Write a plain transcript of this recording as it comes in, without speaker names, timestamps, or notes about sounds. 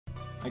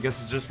I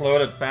guess it just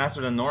loaded faster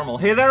than normal.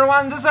 Hey there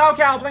everyone, this is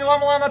Alcal playing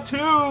La-Mulana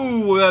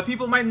 2!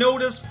 People might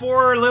notice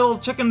 4 little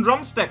chicken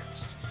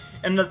drumsticks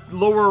in the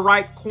lower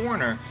right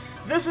corner.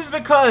 This is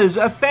because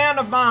a fan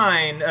of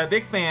mine, a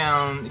big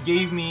fan,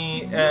 gave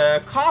me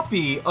a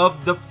copy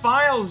of the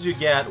files you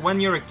get when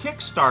you're a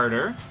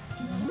Kickstarter,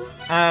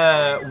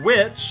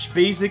 which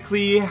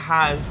basically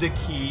has the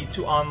key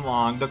to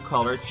unlock the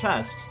color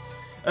chest.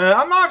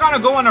 I'm not gonna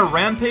go on a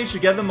rampage to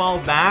get them all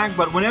back,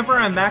 but whenever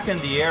I'm back in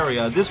the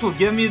area, this will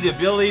give me the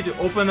ability to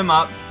open them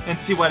up and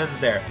see what is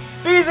there.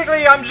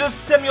 Basically, I'm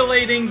just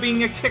simulating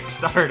being a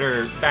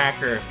Kickstarter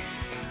backer.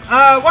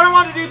 What I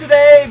want to do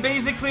today,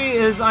 basically,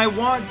 is I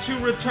want to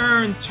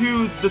return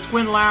to the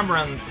Twin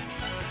Labyrinth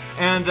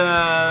and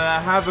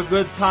have a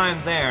good time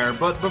there.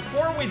 But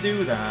before we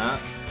do that,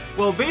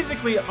 well,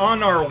 basically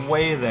on our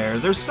way there,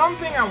 there's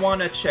something I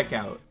want to check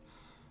out.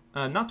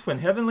 Not Twin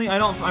Heavenly?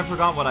 I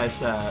forgot what I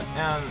said.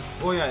 And,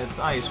 oh yeah, it's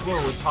ice.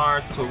 Whoa, it's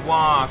hard to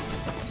walk.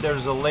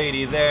 There's a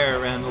lady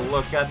there, and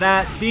look at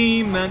that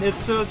demon.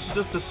 It's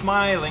just a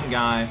smiling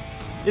guy.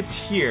 It's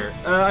here.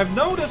 I've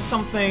noticed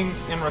something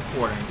in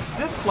recording.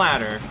 This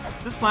ladder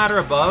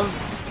above,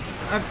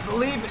 I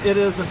believe it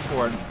is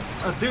important.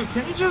 Dude,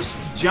 can you just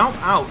jump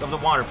out of the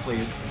water,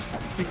 please?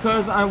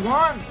 Because I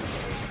want...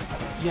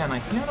 Yeah, and I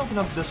can't open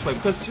up this way,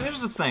 because here's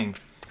the thing.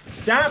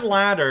 That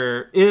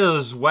ladder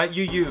is what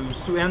you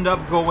use to end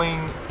up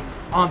going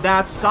on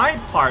that side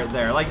part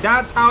there. Like,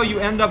 that's how you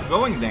end up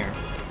going there.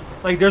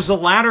 Like, there's a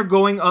ladder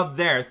going up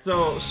there.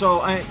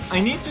 So I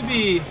need to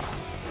be...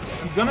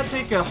 I'm gonna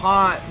take a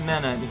hot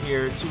minute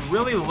here to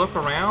really look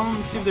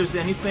around, see if there's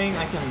anything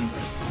I can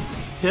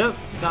hit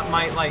that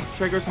might, like,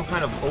 trigger some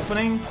kind of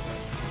opening.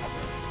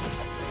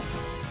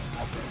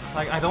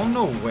 Like, I don't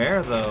know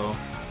where, though.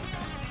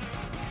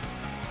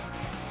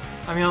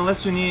 I mean,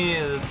 unless you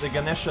need the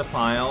Ganesha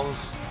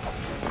files.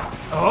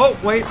 Oh,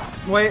 wait.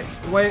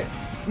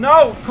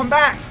 No, come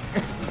back!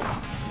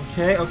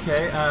 Okay.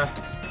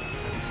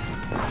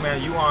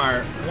 Man, you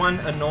are one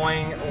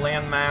annoying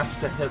landmass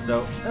to hit,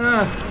 though.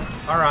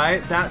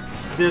 Alright, that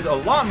did a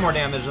lot more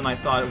damage than I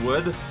thought it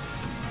would.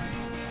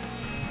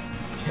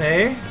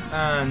 Okay,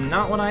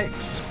 not what I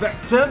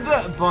expected,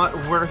 but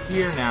we're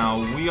here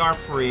now. We are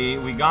free,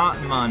 we got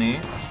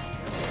money.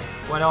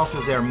 What else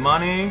is there?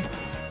 Money.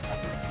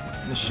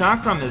 The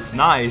chakram is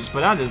nice, but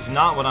that is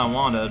not what I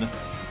wanted.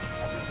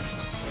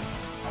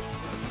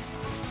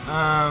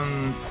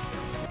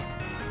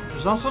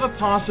 There's also the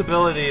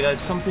possibility that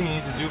it's something you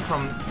need to do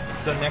from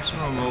the next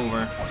room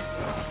over.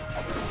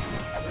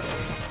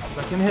 If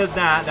I can hit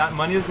that, that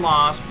money is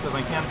lost because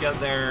I can't get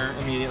there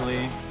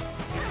immediately.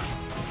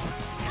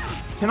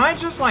 Can I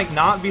just, like,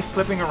 not be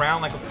slipping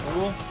around like a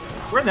fool?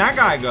 Where'd that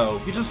guy go?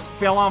 He just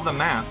fell off the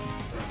map.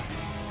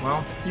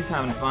 Well, he's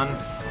having fun.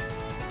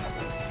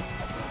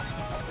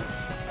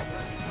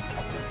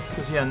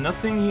 Because, yeah,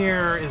 nothing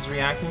here is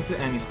reacting to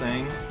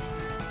anything.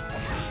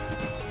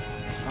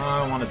 Oh, I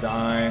don't want to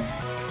die.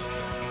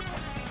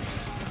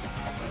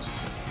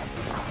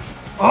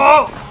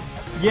 Oh!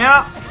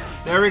 Yeah!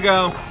 There we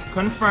go.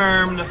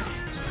 Confirmed.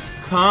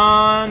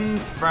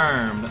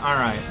 Confirmed.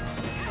 Alright.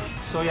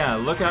 So yeah,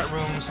 look at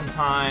rooms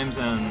sometimes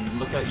and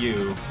look at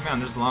you. Man,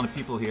 there's a lot of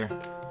people here.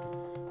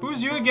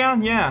 Who's you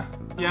again? Yeah.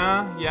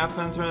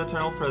 Enter the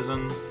eternal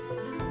prison.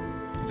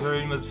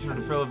 You must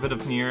feel a bit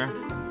of near.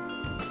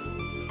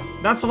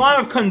 That's a lot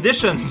of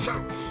conditions.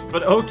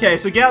 But okay,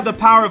 so get the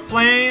power of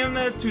flame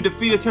to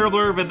defeat a terrible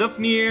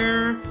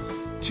Vidufnir,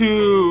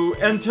 to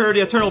enter the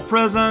eternal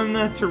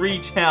prison, to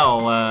reach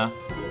hell.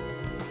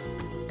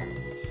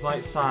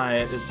 Light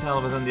scythe is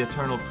held within the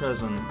eternal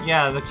prison.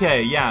 Yeah,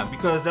 okay, yeah,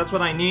 because that's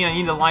what I need. I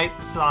need a light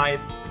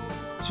scythe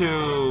to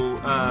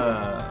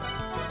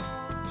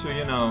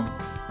you know,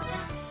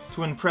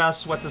 to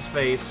impress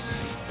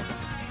what's-his-face,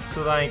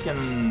 so that I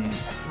can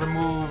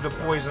remove the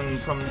poison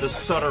from the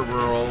Sutter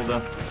world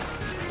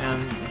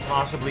and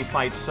possibly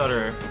fight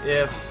Sutter.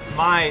 If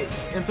my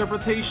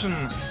interpretation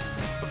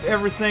of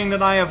everything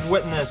that I have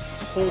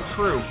witnessed hold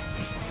true,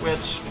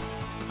 which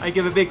I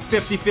give a big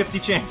 50-50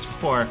 chance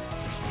for.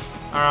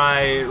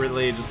 Alright,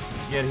 Ridley, just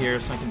get here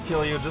so I can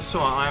kill you. Just so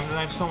I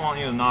just don't want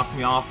you to knock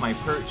me off my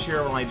perch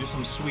here while I do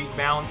some sweet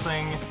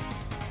balancing.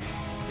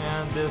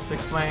 And this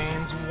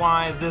explains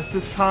why this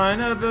is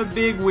kind of a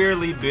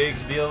weirdly big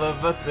deal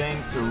of a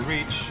thing to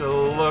reach.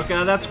 Look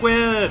at that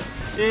squid!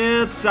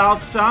 It's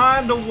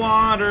outside the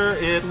water.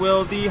 It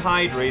will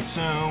dehydrate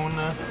soon.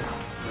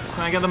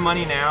 Can I get the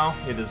money now?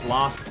 It is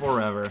lost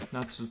forever.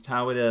 That's just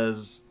how it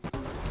is.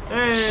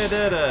 Hey, I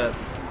did it!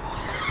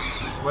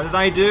 What did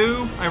I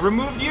do? I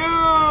removed you!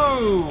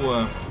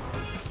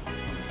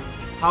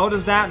 How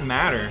does that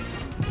matter?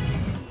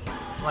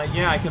 Like,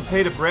 yeah, I can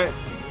pay the bread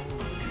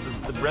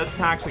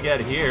tax to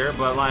get here,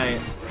 but like,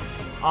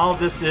 all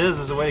this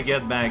is a way to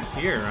get back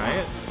here,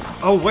 right?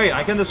 Oh wait,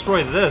 I can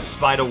destroy this,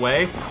 by the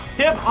way.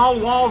 Hit all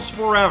walls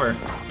forever.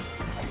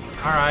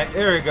 Alright,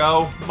 there we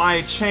go.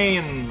 My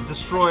chain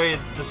destroyed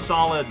the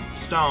solid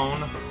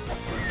stone.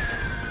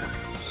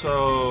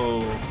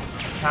 So,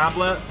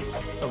 tablet,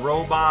 a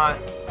robot,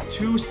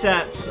 2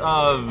 sets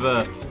of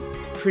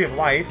Tree of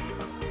Life.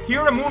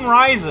 Here the moon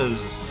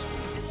rises.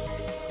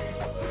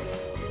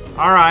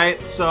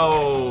 Alright,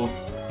 so...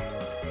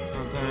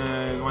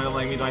 why don't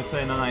like me, do I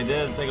say none I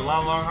did? Take a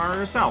lot harder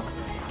yourself.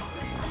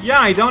 Yeah,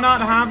 I do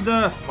not have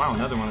the... Wow,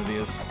 another one of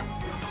these.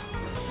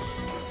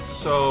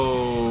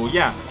 So,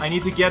 yeah, I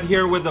need to get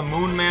here with the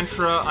moon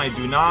mantra. I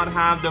do not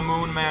have the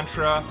moon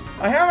mantra.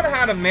 I haven't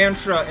had a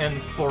mantra in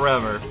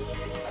forever.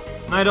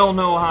 And I don't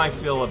know how I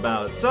feel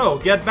about it. So,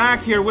 get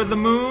back here with the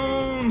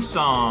moon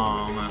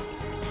song.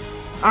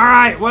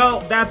 Alright, well,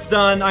 that's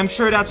done. I'm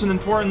sure that's an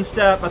important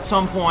step at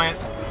some point.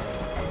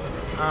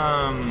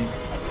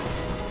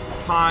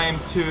 Time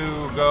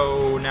to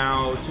go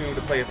now to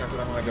the place I said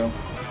I want to go.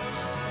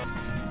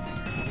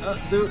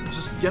 Dude,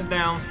 just get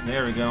down.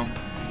 There we go.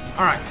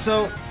 Alright,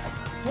 so...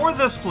 For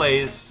this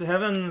place,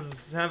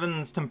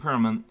 Heaven's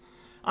Temperament,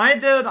 I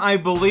did, I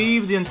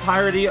believe, the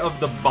entirety of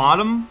the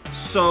bottom,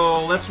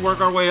 so let's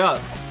work our way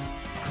up.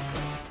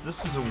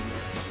 This is a...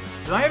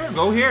 Did I ever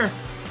go here?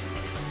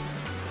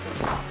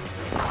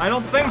 I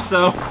don't think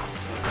so.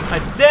 I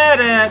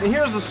did it!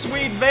 Here's a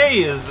sweet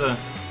vase!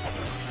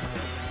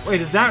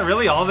 Wait, is that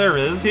really all there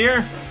is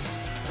here?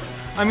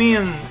 I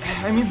mean,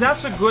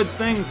 that's a good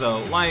thing,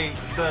 though. Like,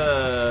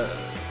 the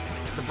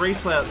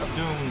Bracelet of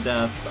Doom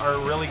Death are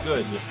really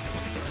good.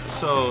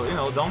 So, you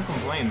know, don't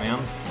complain, man.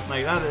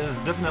 Like, that is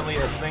definitely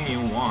a thing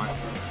you want.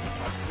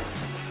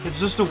 It's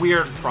just a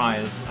weird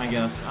prize, I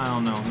guess. I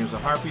don't know. Here's a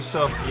harpy,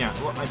 so, yeah.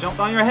 Whoop, I jumped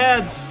on your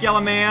head,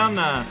 Skeleman!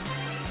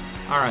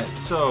 Alright,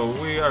 so,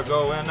 we are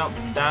going up.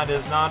 That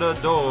is not a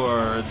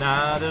door.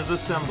 That is a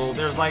symbol.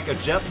 There's, like, a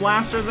jet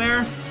blaster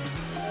there.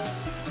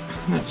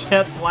 The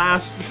jet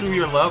blast through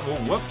your love. Oh,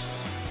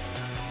 whoops.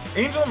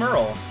 Angel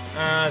Merle.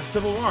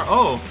 Civil War.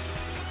 Oh.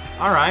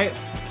 Alright.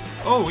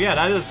 Oh, yeah,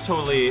 that is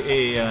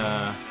totally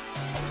a,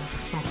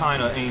 some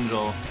kind of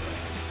angel.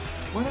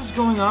 What is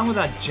going on with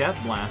that jet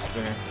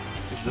blaster?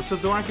 Is this a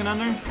door I can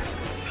enter?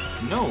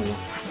 No.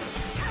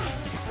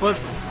 But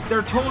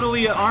they're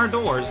totally our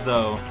doors,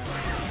 though.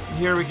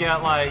 Here we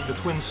get, like, the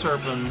twin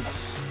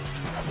serpents.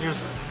 Here's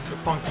the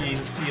funky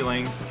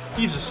ceiling.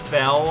 He just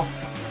fell.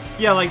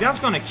 Yeah, like, that's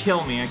gonna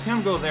kill me. I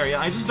can't go there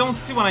yet. I just don't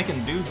see what I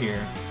can do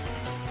here.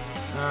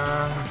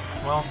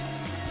 Well,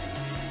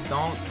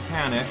 don't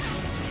panic.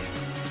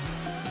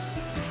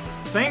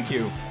 Thank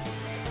you.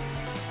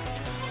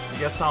 I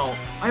guess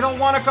I don't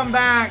want to come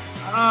back!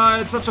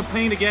 It's such a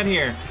pain to get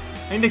here.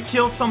 I need to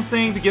kill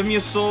something to give me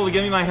a soul, to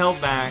give me my health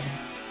back.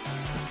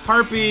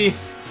 Harpy,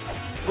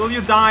 will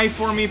you die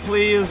for me,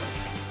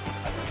 please?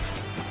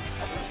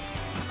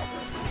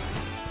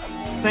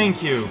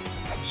 Thank you.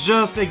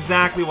 Just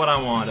exactly what I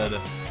wanted.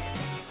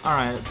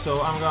 Alright,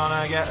 so I'm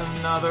gonna get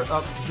another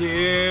up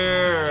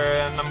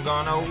here, and I'm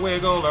gonna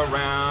wiggle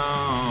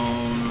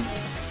around.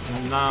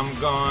 And I'm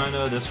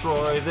gonna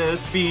destroy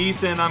this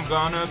beast, and I'm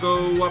gonna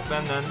go up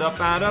and end up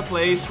at a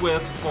place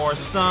with 4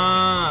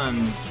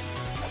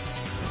 suns.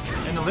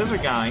 And the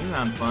lizard guy, he's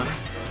not fun.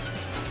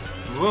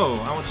 Whoa,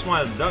 I just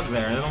want to duck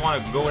there. I don't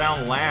want to go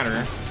down the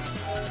ladder.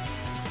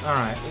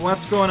 Alright,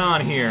 what's going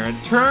on here?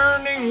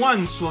 Turning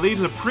once will lead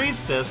to the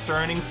priestess,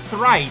 turning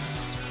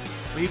thrice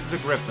leads to the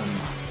griffin.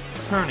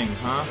 Turning,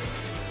 huh?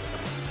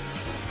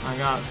 I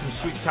got some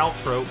sweet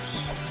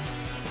caltropes.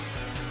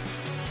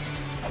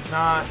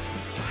 Not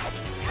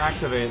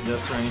activate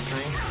this or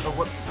anything. Oh,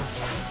 what?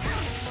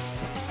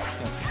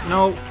 Yes.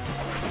 No.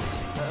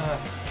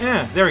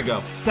 Yeah, there we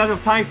go. Statue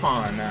of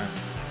Typhon.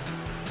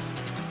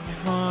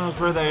 Typhon's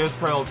birthday is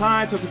Pearl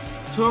Tai took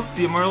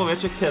the immortal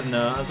witch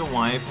Echidna as a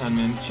wife and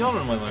many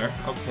children with her.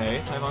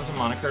 Okay, Typhon's a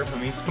moniker for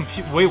me.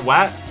 Wait,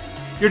 what?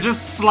 You're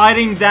just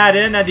sliding that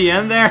in at the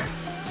end there?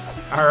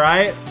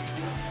 Alright.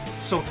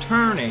 So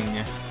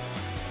turning.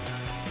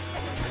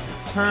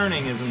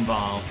 Turning is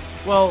involved.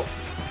 Well,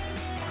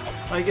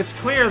 like, it's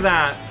clear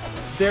that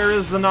there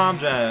is an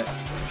object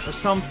or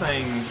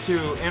something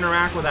to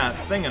interact with that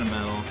thing in the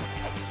middle.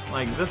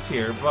 Like this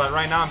here, but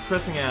right now I'm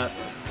pressing it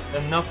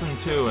and nothing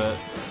to it.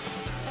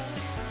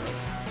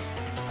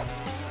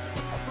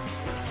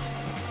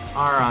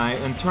 Alright,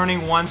 and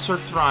turning once or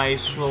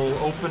thrice will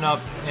open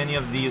up any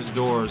of these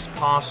doors,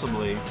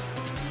 possibly.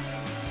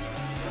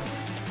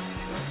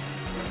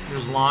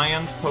 There's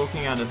lions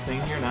poking at a thing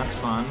here, that's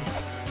fun.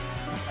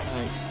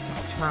 Like,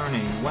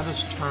 turning. What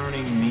does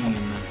turning mean?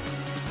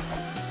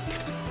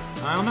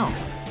 I don't know.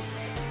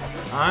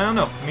 I don't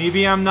know.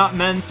 Maybe I'm not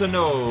meant to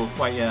know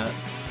quite yet.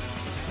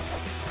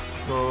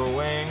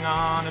 Going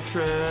on a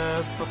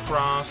trip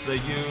across the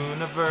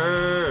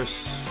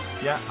universe.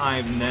 Yeah,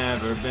 I've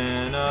never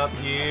been up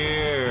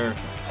here.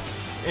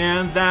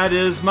 And that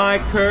is my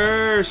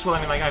curse. Well, I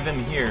mean, like, I've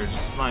been here.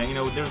 Just like, you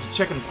know, there's a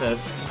chicken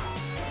fist.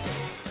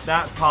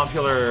 That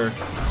popular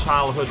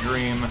childhood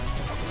dream.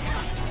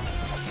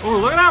 Oh,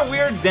 look at that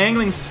weird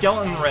dangling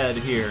skeleton red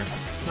here.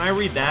 Can I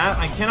read that?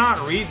 I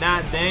cannot read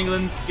that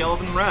dangling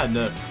skeleton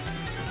red.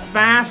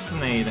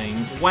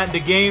 Fascinating. What the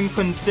game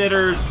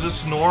considers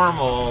just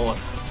normal.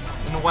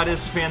 And what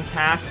is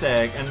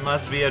fantastic and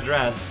must be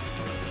addressed.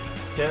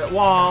 Hit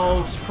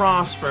walls,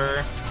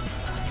 prosper.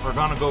 We're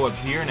gonna go up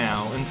here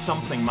now, and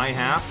something might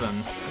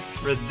happen.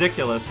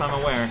 Ridiculous, I'm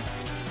aware.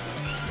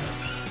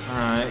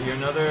 Alright, you're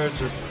another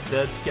just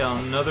dead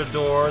skeleton. Another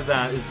door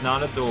that is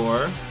not a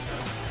door.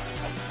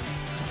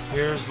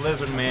 Here's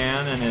Lizard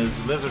Man and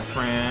his lizard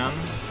friend.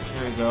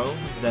 There we go,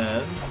 he's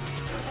dead.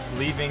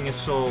 Leaving his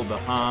soul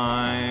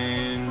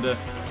behind.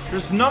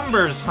 There's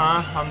numbers,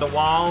 huh, on the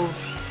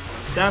walls.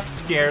 That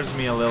scares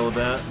me a little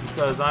bit,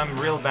 because I'm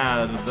real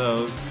bad at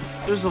those.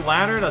 There's a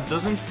ladder that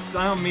doesn't...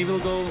 I don't know, maybe it'll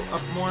go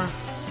up more.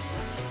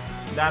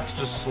 That's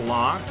just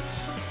locked.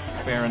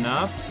 Fair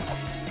enough.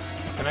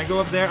 Can I go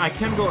up there? I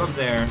can go up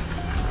there.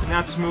 And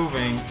that's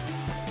moving.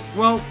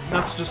 Well,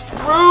 that's just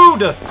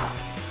rude!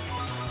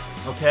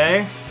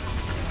 Okay.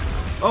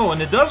 Oh,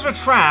 and it does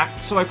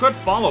retract, so I could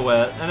follow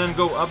it and then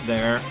go up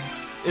there.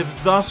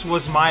 If thus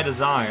was my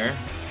desire.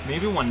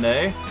 Maybe one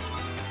day.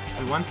 Let's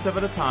do one step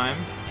at a time.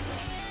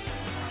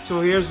 So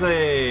here's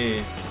a...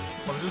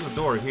 Oh, there's a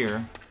door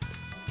here.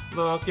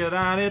 Look at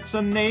that, it's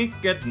a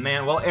naked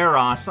man. Well,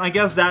 Eros. I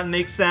guess that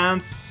makes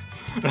sense.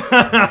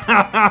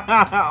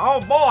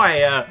 Oh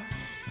boy!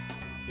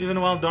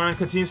 Even while Doran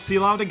continues to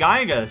seal out the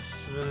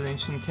Gygus. With an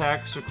ancient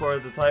text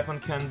recorded the Typhon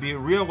can be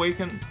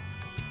reawakened.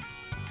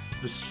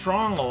 The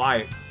strong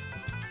light.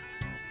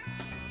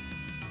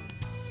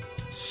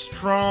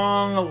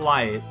 Strong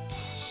light.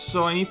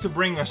 So I need to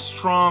bring a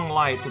strong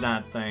light to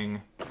that thing.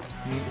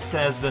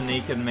 Says the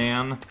naked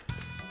man.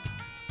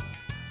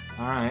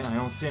 Alright, I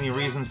don't see any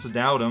reasons to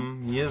doubt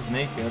him. He is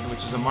naked,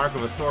 which is a mark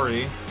of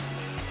authority.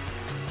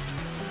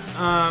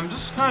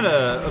 Just kind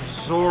of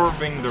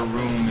absorbing the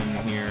room in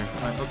here.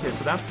 Okay,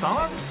 so that's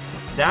solid?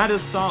 That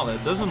is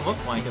solid. Doesn't look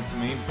like it to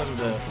me because of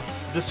the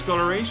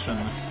discoloration.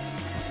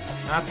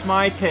 That's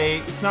my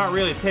take. It's not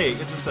really a take,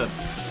 it's just a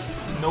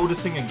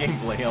noticing a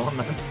gameplay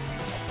element.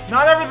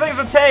 Not everything's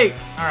a take!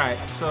 Alright,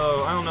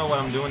 so I don't know what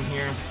I'm doing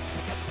here.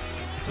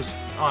 Just,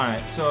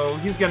 alright, so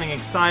he's getting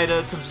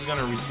excited, so I'm just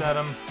gonna reset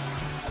him.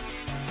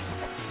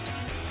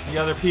 The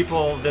other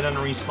people didn't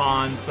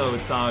respawn, so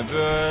it's all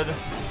good.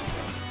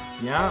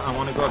 Yeah, I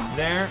want to go up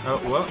there. Oh,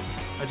 whoa.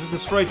 I just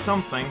destroyed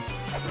something.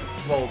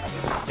 Well,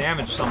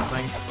 damaged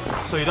something.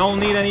 So you don't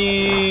need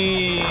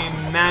any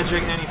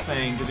magic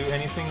anything to do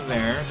anything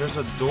there. There's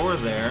a door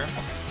there.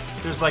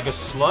 There's like a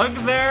slug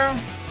there.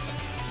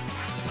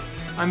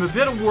 I'm a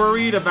bit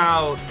worried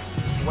about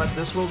what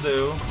this will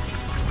do.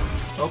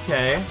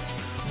 Okay.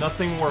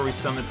 Nothing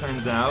worrisome, it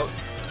turns out.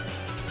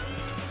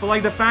 But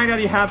like the fact that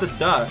he had the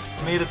duck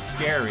made it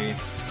scary.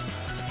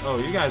 Oh,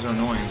 you guys are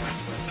annoying.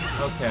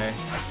 Okay.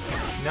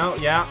 No,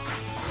 yeah.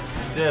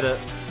 Did it.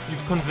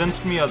 You've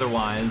convinced me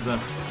otherwise.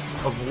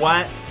 Of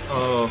what?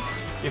 Oh,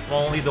 if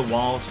only the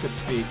walls could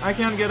speak. I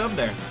can't get up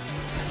there.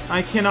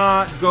 I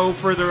cannot go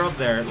further up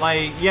there.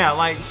 Like, yeah,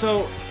 like,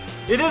 so...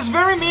 It is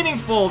very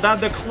meaningful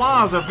that the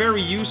claws are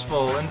very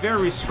useful and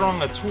very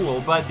strong a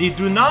tool, but they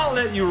do not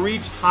let you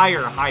reach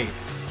higher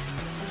heights.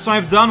 So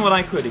I've done what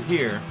I could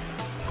here.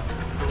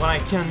 What I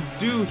can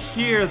do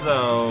here,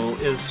 though,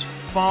 is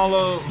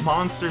follow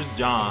Monster's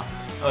Jaw.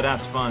 Oh,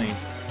 that's funny.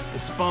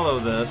 Is follow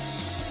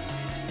this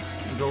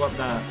and go up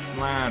that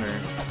ladder.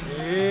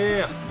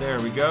 Yeah,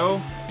 there we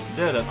go.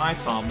 Did it. I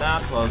solved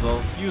that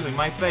puzzle using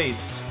my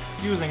face,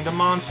 using the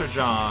Monster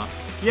Jaw.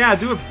 Yeah,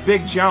 do a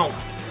big jump.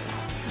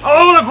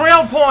 Oh, the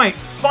Grail Point!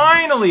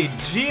 Finally!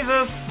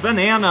 Jesus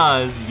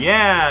bananas!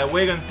 Yeah,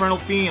 Wig Infernal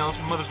Fiends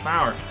from Mother's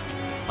Power.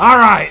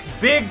 Alright,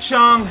 Big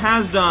Chung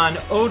has done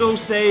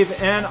auto-save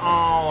and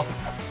all.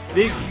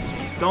 Big...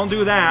 Don't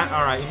do that.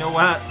 Alright, you know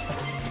what?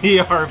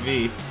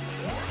 PRV.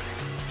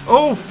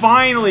 Oh,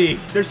 finally!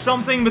 There's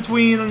something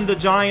between the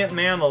Giant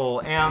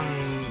Mantle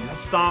and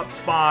Stop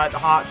Spot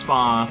Hot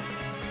Spa.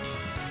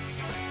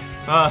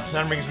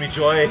 That brings me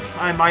joy.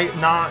 I might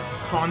not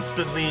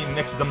constantly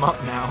mix them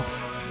up now.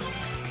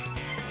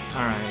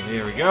 Alright,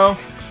 here we go.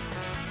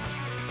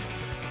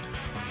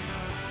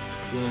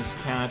 Just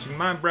catching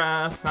my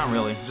breath. Not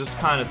really, just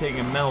kind of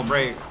taking a mental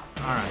break.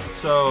 Alright,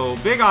 so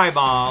big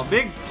eyeball,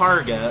 big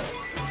target.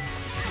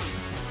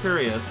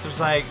 Curious,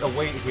 there's like a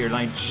weight here that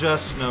I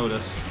just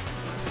noticed.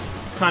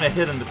 It's kind of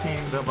hidden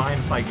behind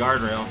this like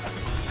guardrail.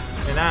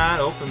 And that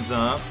opens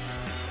up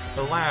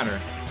the ladder.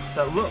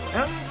 That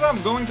ends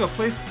up going to a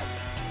place,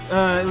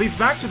 at least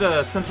back to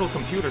the central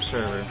computer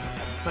server,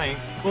 I think.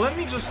 Well, let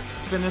me just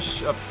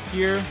finish up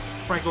here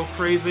before I go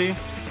crazy.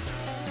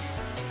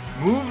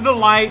 Move the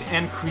light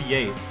and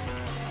create.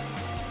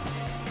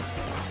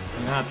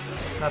 And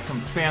that's some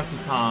fancy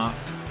talk.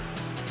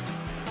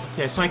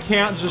 Okay, so I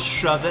can't just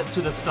shove it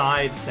to the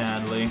side,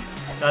 sadly.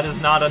 That is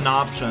not an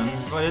option,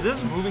 but it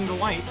is moving the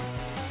light.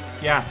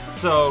 Yeah,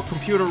 so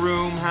computer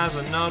room has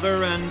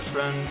another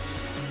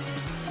entrance.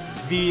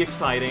 Be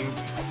exciting.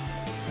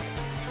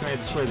 So can I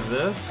destroy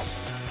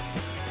this?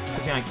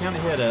 Because yeah, I can't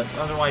hit it,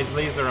 otherwise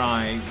Laser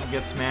Eye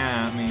gets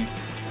mad at me.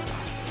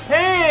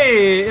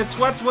 Hey! It's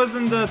what was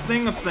in the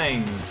thing of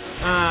thing.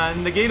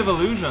 In the Gate of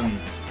Illusion.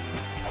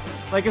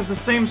 Like, it's the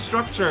same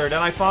structure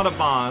that I fought a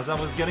boss. I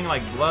was getting,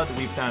 like, blood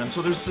weeped at him.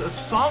 So there's a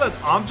solid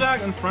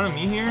object in front of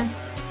me here.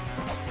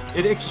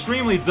 It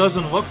extremely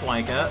doesn't look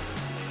like it.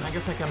 I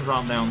guess I can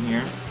drop down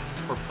here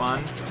for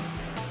fun.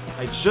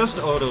 I just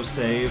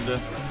auto-saved.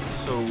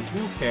 so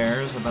who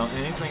cares about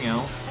anything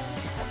else?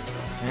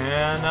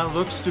 And that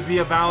looks to be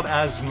about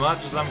as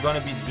much as I'm going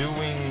to be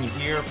doing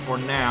here for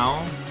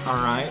now.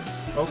 Alright,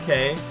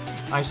 okay.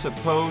 I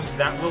suppose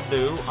that will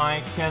do.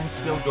 I can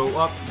still go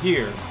up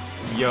here.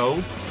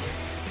 Yo.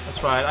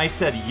 That's right, I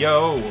said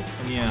yo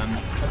in the end.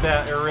 I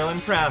bet you're real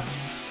impressed.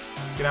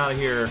 Get out of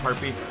here,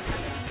 Harpy.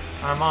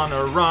 I'm on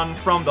a run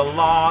from the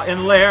law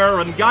in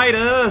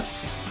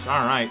Laryngitis!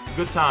 Alright,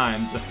 good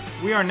times.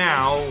 We are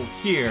now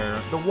here.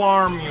 The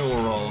War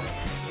Mural.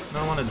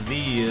 Another one of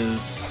these.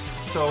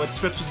 So it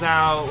stretches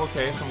out.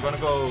 Okay, so I'm gonna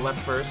go left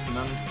first, and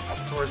then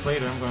towards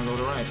later I'm gonna go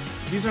to right.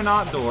 These are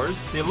not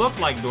doors. They look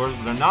like doors,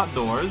 but they're not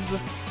doors.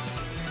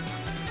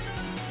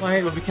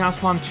 Light will be cast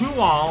upon 2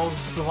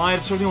 walls. The light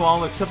of certain wall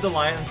will accept the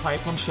light, and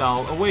type one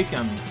shall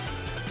awaken.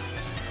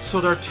 So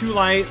there are 2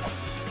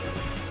 lights.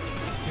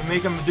 You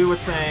make them do a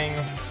thing,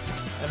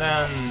 and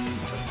then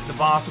the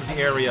boss of the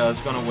area is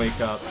gonna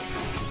wake up.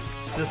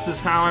 This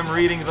is how I'm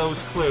reading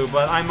those clues,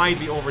 but I might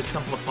be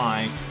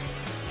oversimplifying.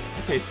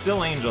 Okay,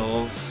 still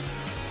angels.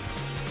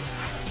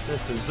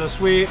 This is a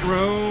sweet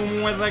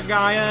room with a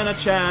guy in a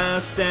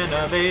chest and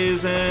a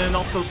vase and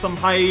also some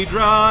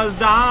hydras.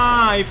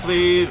 Die,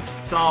 please.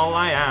 That's all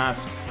I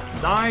ask.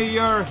 Dye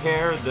your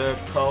hair the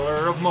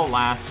color of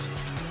molasses.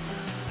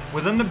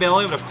 Within the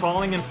belly of the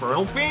crawling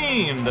infernal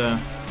fiend.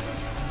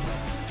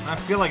 I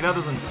feel like that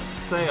doesn't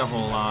say a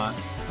whole lot.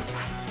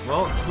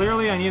 Well,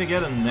 clearly I need to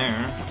get in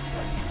there.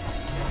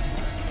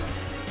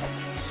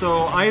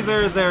 So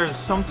either there's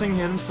something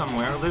hidden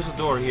somewhere, there's a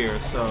door here,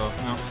 so,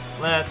 you know,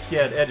 let's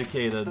get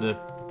educated.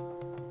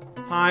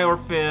 Hi,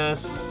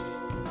 Orpheus.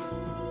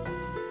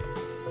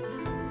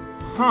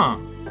 Huh.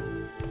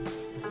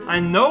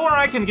 I know where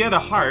I can get a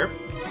harp,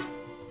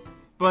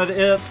 but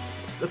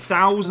it's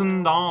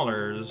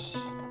 $1,000.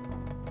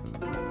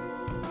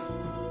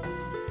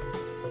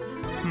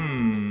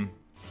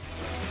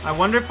 I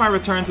wonder if I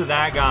return to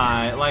that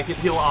guy, like if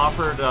he'll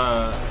offer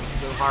the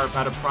harp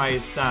at a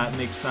price that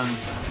makes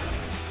sense.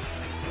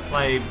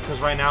 Like, because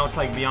right now it's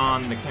like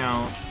beyond the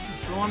count.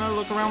 So I want to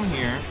look around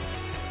here.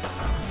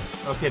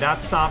 Okay,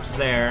 that stops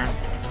there.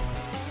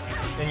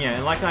 And yeah,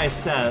 and like I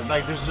said,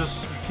 like there's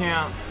just, you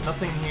can't,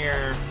 nothing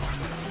here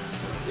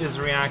is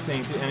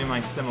reacting to any of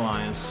my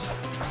stimuli.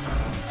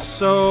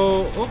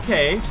 So,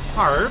 okay,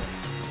 harp.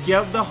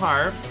 Get the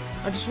harp.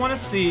 I just want to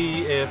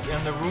see if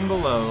in the room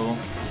below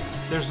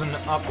there's an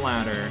up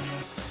ladder.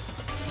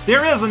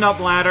 There is an up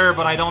ladder,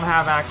 but I don't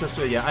have access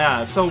to it yet.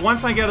 Yeah, so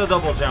once I get a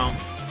double jump,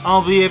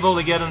 I'll be able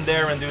to get in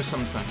there and do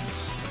some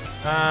things.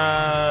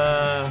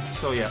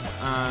 So yeah.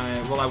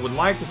 Well, I would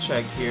like to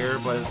check here,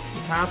 but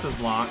the path is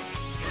blocked.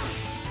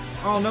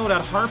 Oh no,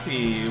 that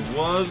harpy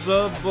was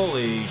a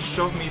bully.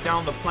 Shoved me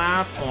down the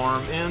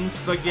platform in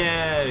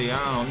spaghetti.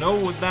 I don't know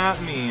what that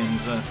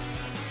means.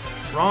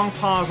 Wrong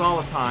pause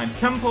all the time.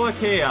 Temple of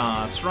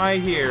Chaos,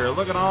 right here.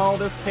 Look at all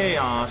this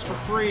chaos for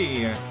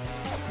free.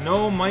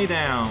 No money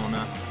down.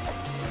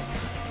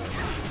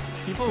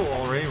 People will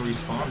already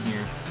respawn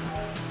here.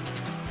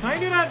 Can I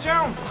do that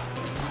jump?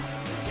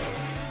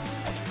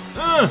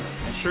 Ugh!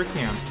 I sure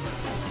can.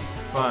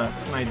 But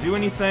can I do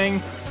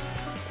anything?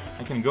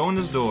 I can go in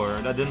this door.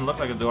 That didn't look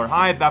like a door.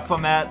 Hi,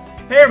 Baphomet.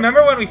 Hey,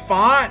 remember when we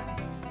fought?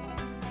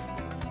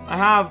 I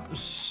have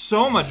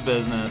so much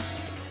business.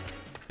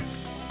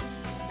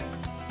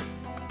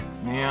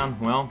 Man,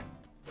 well.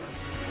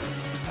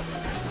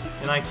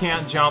 And I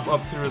can't jump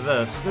up through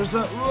this. There's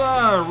a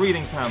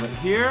reading tablet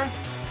here.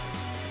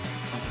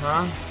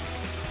 Uh-huh.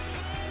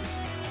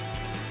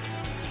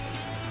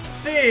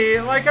 See,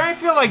 like, I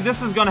feel like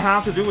this is gonna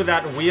have to do with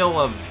that Wheel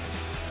of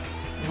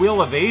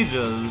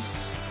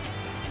Ages.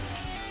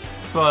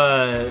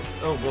 But,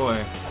 oh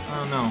boy, I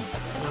don't know.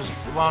 There's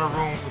a lot of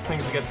room for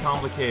things to get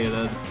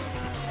complicated.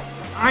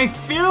 I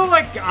feel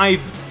like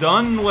I've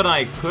done what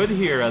I could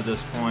here at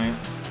this point.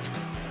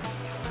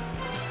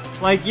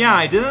 Like, yeah,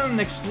 I didn't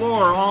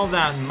explore all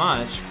that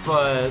much,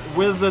 but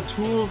with the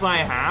tools I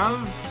have,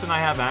 and I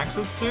have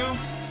access to,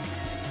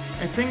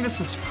 I think this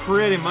is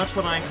pretty much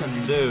what I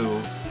can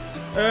do.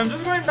 I'm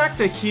just going back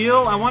to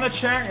heal. I want to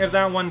check if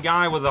that one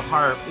guy with the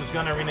harp is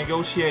going to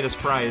renegotiate his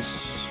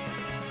price.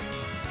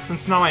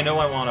 Since now I know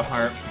I want a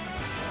harp.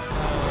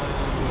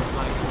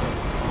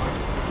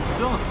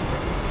 Still...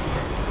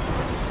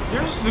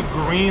 There's the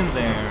green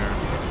there.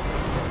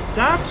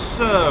 That's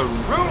a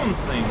rune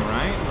thing,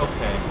 right?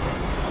 Okay.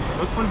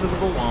 Look for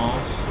invisible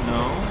walls.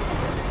 No.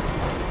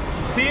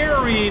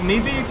 Theory,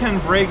 maybe you can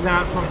break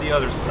that from the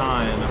other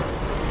side.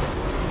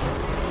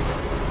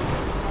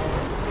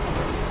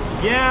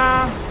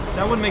 Yeah,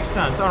 that would make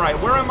sense. Alright,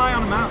 where am I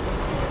on the map?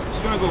 I'm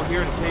just gonna go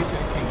here in case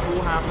anything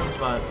cool happens,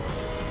 but...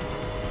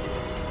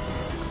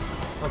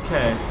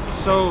 Okay,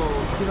 so,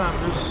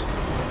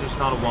 there's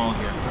not a wall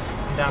here.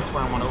 And that's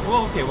where I want to...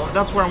 Well, okay, well,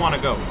 that's where I want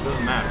to go. It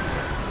doesn't matter.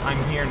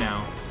 I'm here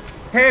now.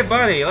 Hey,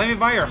 buddy, let me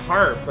buy your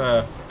harp.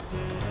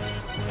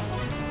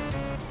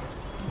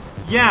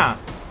 Yeah.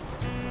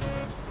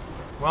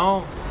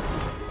 Well,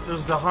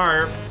 there's the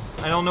harp.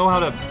 I don't know how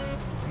to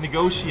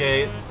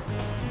negotiate.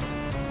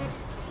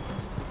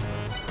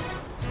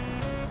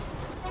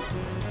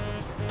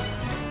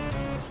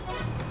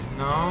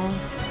 No?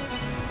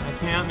 I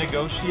can't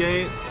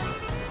negotiate?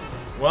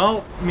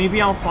 Well, maybe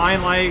I'll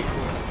find, like,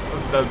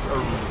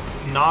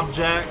 an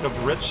object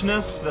of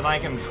richness that I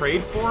can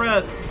trade for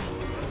it?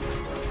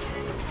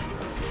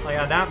 Like,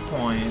 at that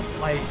point.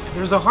 Like,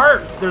 there's a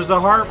heart! There's a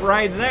heart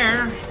right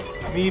there!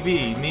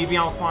 Maybe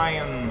I'll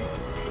find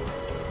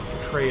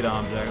a trade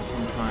object of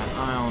some kind.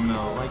 I don't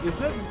know. Like,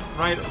 is it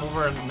right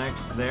over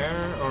next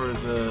there? Or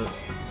is it...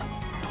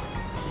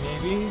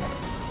 maybe?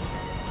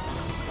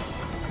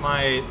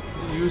 My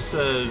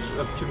usage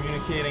of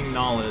communicating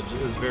knowledge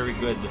is very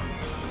good.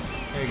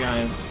 Hey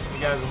guys, you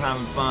guys are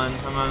having fun.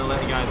 I'm gonna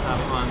let you guys have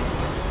fun.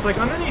 It's like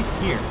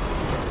underneath here.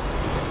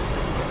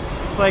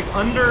 It's like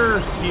under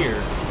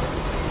here.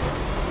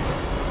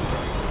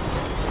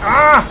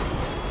 Ah!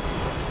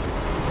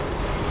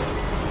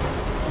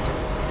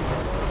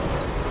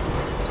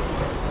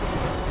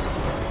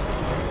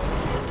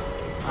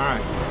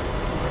 Alright.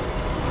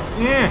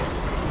 Yeah.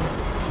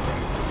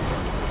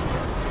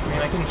 I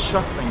mean, I can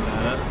chuck things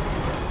at it.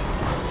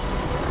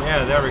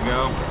 Yeah, there we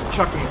go.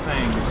 Chucking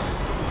things.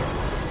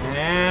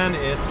 And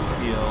it's a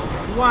seal.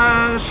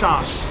 What a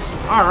shot.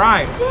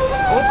 Alright.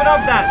 Open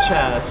up that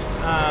chest.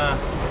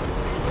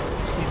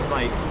 Just need to,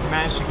 like,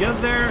 manage to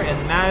get there,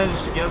 and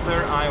manage to get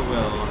there I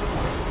will.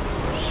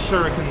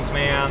 Shurikens,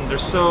 man. They're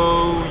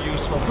so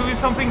useful. Could be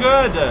something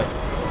good.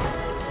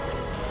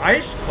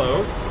 Ice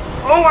cloak?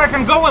 Oh, I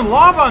can go in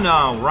lava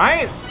now,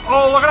 right?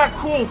 Oh, look at that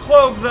cool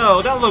cloak,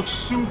 though. That looks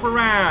super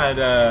rad.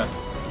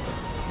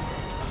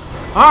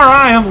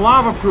 Alright, I'm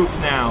lava-proof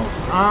now.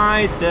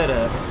 I did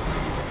it.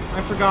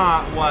 I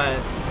forgot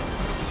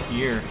what's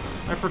here.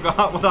 I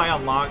forgot what I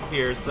unlocked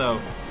here,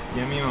 so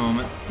give me a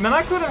moment. Man,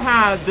 I could have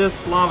had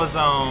this lava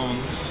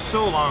zone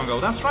so long ago.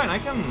 That's right, I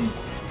can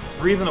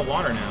breathe in the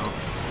water now.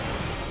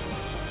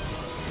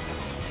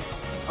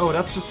 Oh,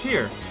 that's just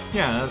here.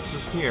 Yeah, that's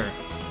just here.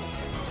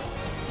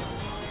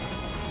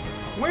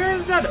 Where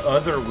is that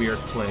other weird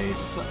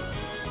place?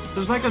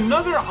 There's like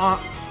another...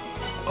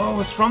 oh,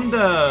 it's from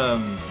the...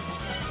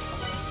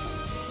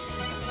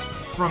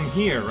 from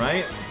here,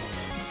 right?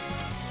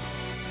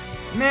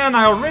 Man,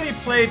 I already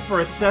played for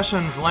a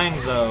session's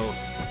length, though.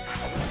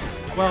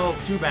 Well,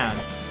 too bad.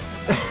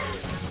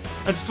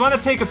 I just want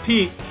to take a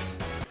peek.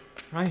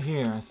 Right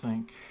here, I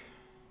think.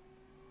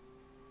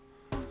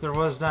 There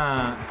was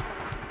that...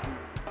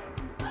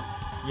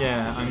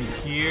 yeah, I'm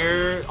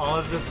here. All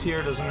of this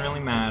here doesn't really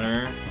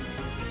matter.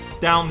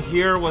 Down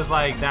here was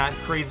like that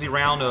crazy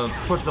round of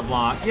push the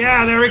block.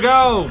 Yeah, there we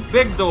go!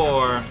 Big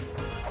door!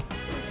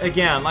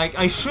 Again, like,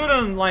 I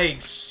shouldn't,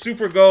 like,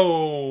 super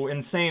go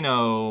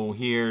insano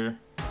here,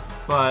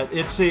 but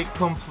it's a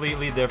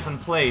completely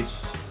different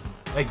place.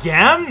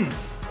 Again?!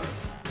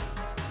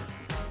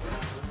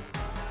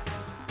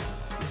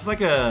 It's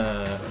like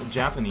a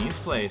Japanese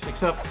place,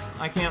 except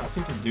I can't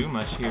seem to do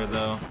much here,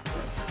 though.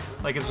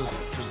 Like, it's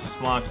just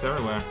blocks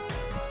everywhere.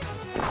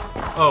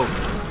 Oh,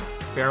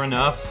 fair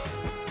enough.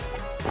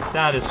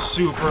 That is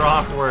super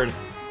awkward.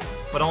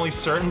 But only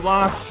certain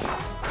blocks?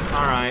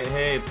 Alright,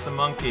 hey, it's the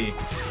monkey.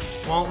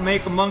 Won't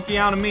make a monkey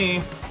out of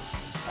me.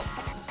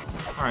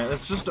 Alright,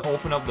 let's just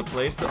open up the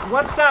place.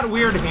 What's that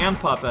weird hand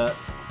puppet?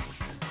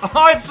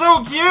 Oh, it's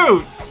so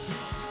cute!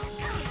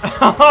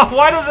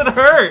 Why does it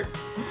hurt?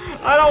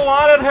 I don't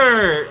want it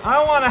hurt. I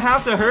don't want to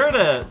have to hurt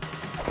it.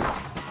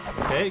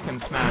 Okay, you can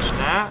smash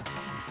that.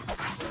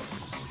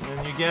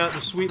 And you get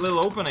the sweet little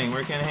opening where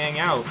you can hang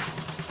out.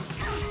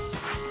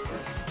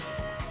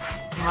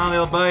 Come on,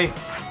 little buddy.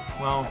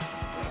 Well,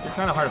 you're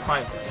kind of hard to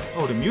fight.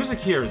 Oh, the music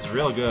here is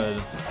real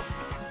good.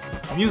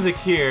 Music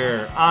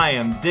here, I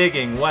am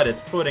digging what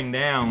it's putting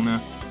down.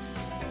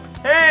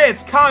 Hey,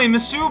 it's Kami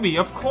Masubi,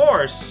 of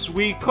course!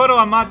 We Koro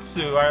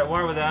Amatsu are at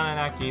war with the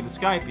Anunnaki, the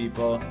Sky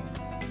People.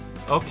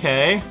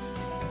 Okay.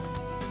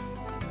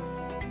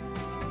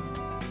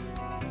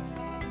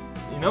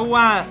 You know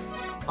what?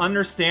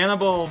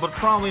 Understandable, but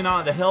probably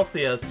not the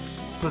healthiest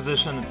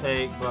position to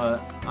take, but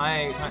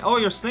oh,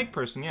 you're a snake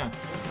person, yeah.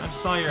 I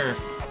just saw your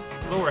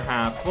lower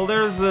half. Well,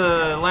 there's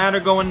a ladder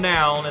going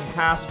down and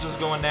passages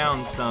going down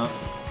and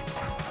stuff.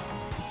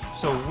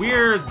 So,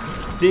 weird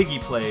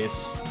diggy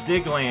place.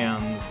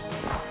 Diglands.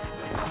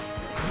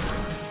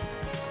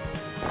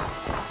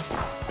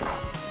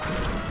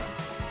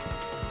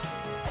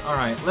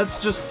 Alright,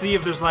 let's just see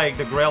if there's like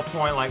the Grail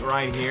Point like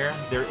right here.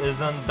 There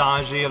isn't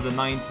Daji of the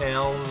Nine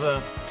Tails.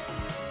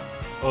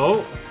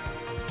 Oh.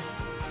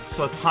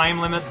 So, time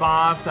limit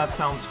boss, that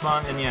sounds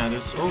fun. And yeah,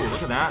 there's, oh,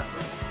 look at that.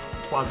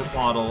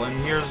 Quasiquaddle. And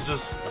here's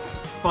just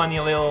funny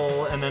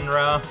little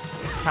Aninra.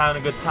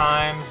 Having good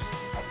times.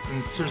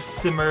 And Sir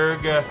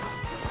Simurg.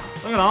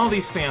 Look at all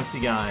these fancy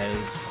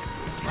guys.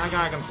 That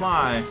guy can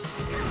fly.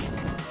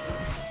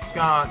 He's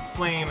got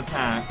flame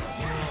attack.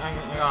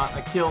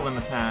 I killed him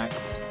attack.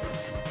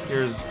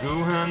 Here's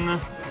Guhan.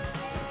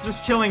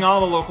 Just killing all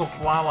the local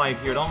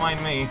wildlife here, don't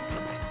mind me.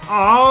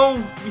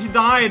 Oh, he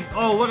died.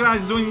 Oh, look at that,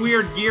 he's doing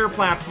weird gear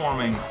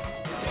platforming.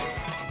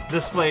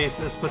 This place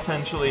is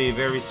potentially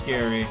very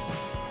scary.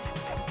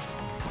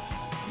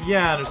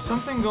 Yeah, there's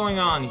something going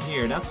on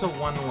here. That's a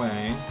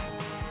one-way.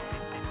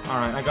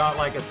 Alright, I got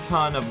like a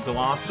ton of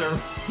glosser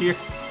here.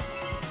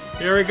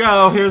 Here we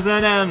go, here's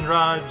an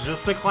Endra,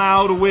 just a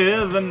cloud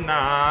with an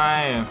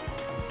eye.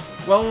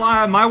 Well,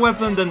 my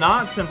weapon did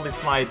not simply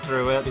slide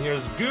through it.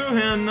 Here's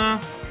Guhin.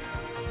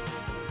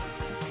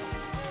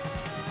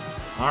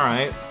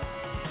 Alright.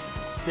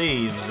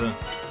 Staves. Look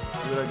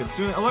at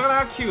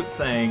that cute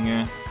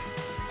thing.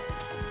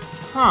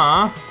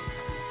 Huh.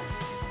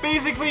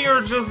 Basically,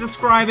 you're just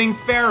describing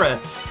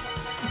ferrets.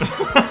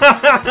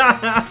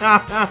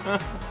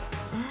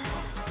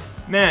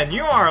 Man,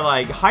 you are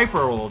like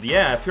hyper old.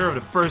 Yeah, if you're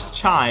the first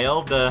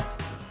child. Alright,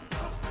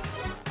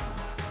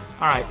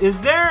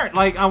 is there...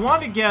 Like, I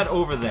want to get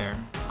over there.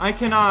 I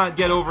cannot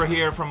get over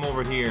here from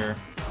over here.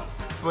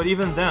 But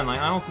even then, like,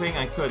 I don't think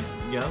I could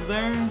get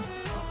there.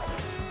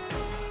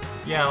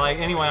 Yeah, like,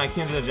 anyway, I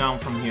can't do the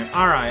jump from here.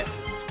 Alright.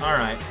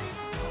 Alright.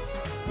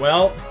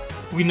 Well,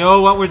 we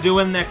know what we're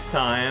doing next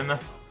time.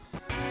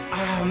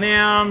 Oh,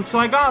 man. So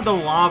I got the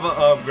lava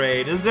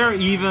upgrade. Is there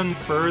even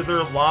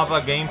further lava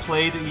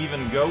gameplay to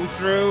even go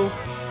through?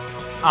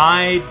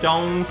 I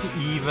don't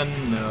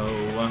even know.